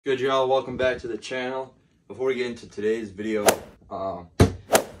Good, y'all. Welcome back to the channel. Before we get into today's video,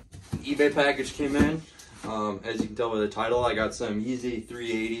 eBay package came in. As you can tell by the title, I got some Yeezy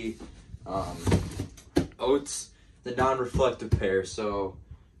 380 Oats, the non-reflective pair. So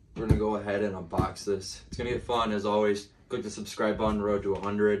we're gonna go ahead and unbox this. It's gonna get fun as always. Click the subscribe button, road to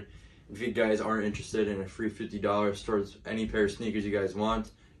 100. If you guys aren't interested in a free $50 towards any pair of sneakers you guys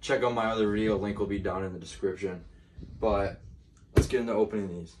want, check out my other video. Link will be down in the description. But let's get into opening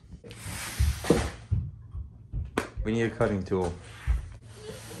these. We need a cutting tool.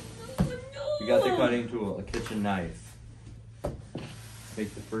 We got the cutting tool, a kitchen knife.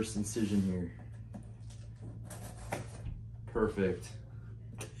 Make the first incision here. Perfect.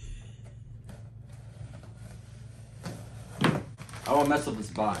 I won't mess up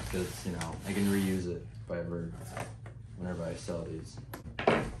this box because, you know, I can reuse it if I ever, whenever I sell these.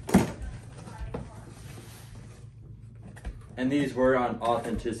 And these were on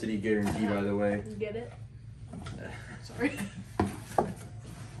authenticity guarantee, by the way. Get it? Sorry.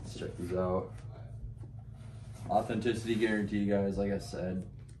 Let's check these out. Authenticity guarantee, guys, like I said.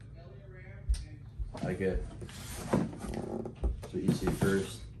 Like it. That's what you see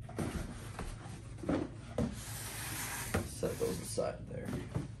first. Set those aside there.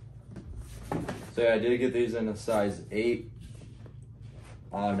 So yeah, I did get these in a size 8.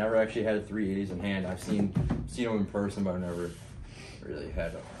 Never actually had 380s in hand. I've seen them in person, but I've never really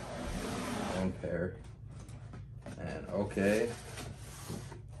had my own pair. And okay,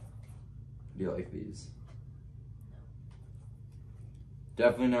 do you like these?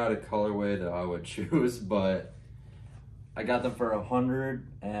 Definitely not a colorway that I would choose, but I got them for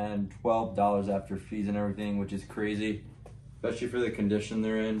 $112 after fees and everything, which is crazy, especially for the condition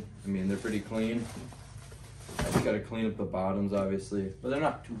they're in. I mean, they're pretty clean. I just gotta clean up the bottoms, obviously, but they're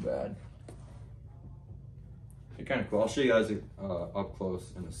not too bad. They're kind of cool. I'll show you guys up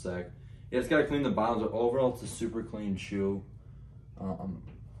close in a sec. Yeah, it's gotta clean the bottoms, but overall, it's a super clean shoe.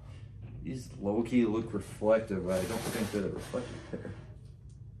 These low-key look reflective, but I don't think they're the reflective pair.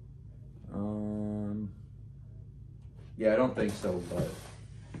 Yeah, I don't think so,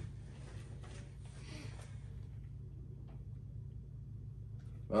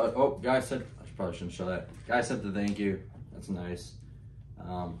 but oh, guy said, I probably shouldn't show that. Guy said the thank you. That's nice.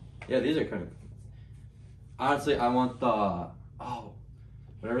 Yeah, these are kind of, honestly, I want the,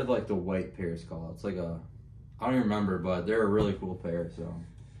 whatever like the white pair is called. It's like a, I don't even remember, but they're a really cool pair, so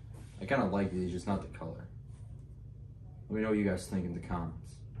I kind of like these, just not the color. Let me know what you guys think in the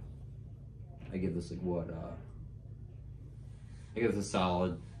comments. I give this like what, I give this a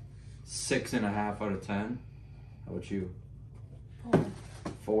solid 6.5 out of 10. How about you?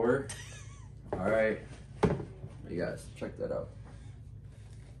 4? All right, you guys, check that out.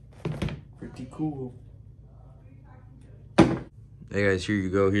 Pretty cool. Hey guys, here you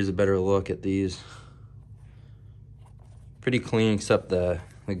go. Here's a better look at these. Pretty clean except the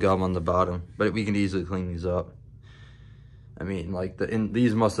gum on the bottom, but we can easily clean these up. I mean, like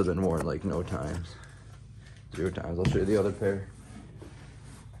these must have been worn like no times. 0 times. I'll show you the other pair.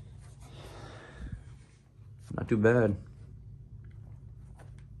 Not too bad.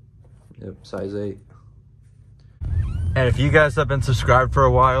 Yep, size 8. And if you guys have been subscribed for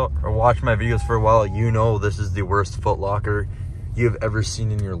a while or watched my videos for a while, you know this is the worst Foot Locker you've ever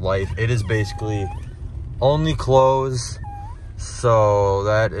seen in your life. It is basically only clothes. So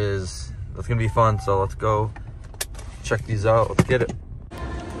that's gonna be fun. So let's go check these out. Let's get it.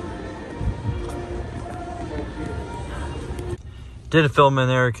 Did film in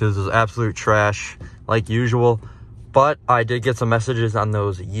there because it was absolute trash like usual. But I did get some messages on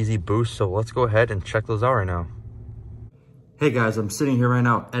those Yeezy boosts, so let's go ahead and check those out right now. Hey guys, I'm sitting here right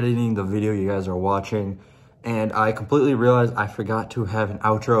now editing the video you guys are watching, and I completely realized I forgot to have an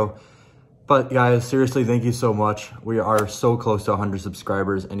outro. But guys, seriously, thank you so much. We are so close to 100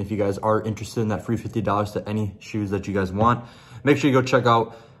 subscribers, and if you guys are interested in that free $50 to any shoes that you guys want, make sure you go check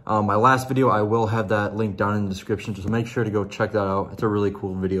out my last video. I will have that link down in the description, so make sure to go check that out. It's a really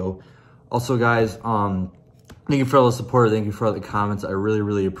cool video. Also guys, thank you for all the support. Thank you for all the comments. I really,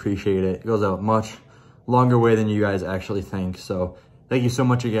 really appreciate it. It goes out much longer way than you guys actually think. So thank you so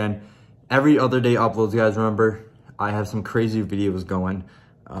much again. Every other day uploads, guys. Remember, I have some crazy videos going.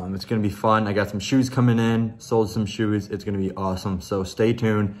 It's going to be fun. I got some shoes coming in, sold some shoes. It's going to be awesome. So stay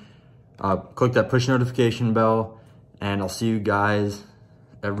tuned. Click that push notification bell, and I'll see you guys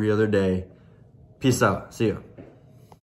every other day. Peace out. See ya.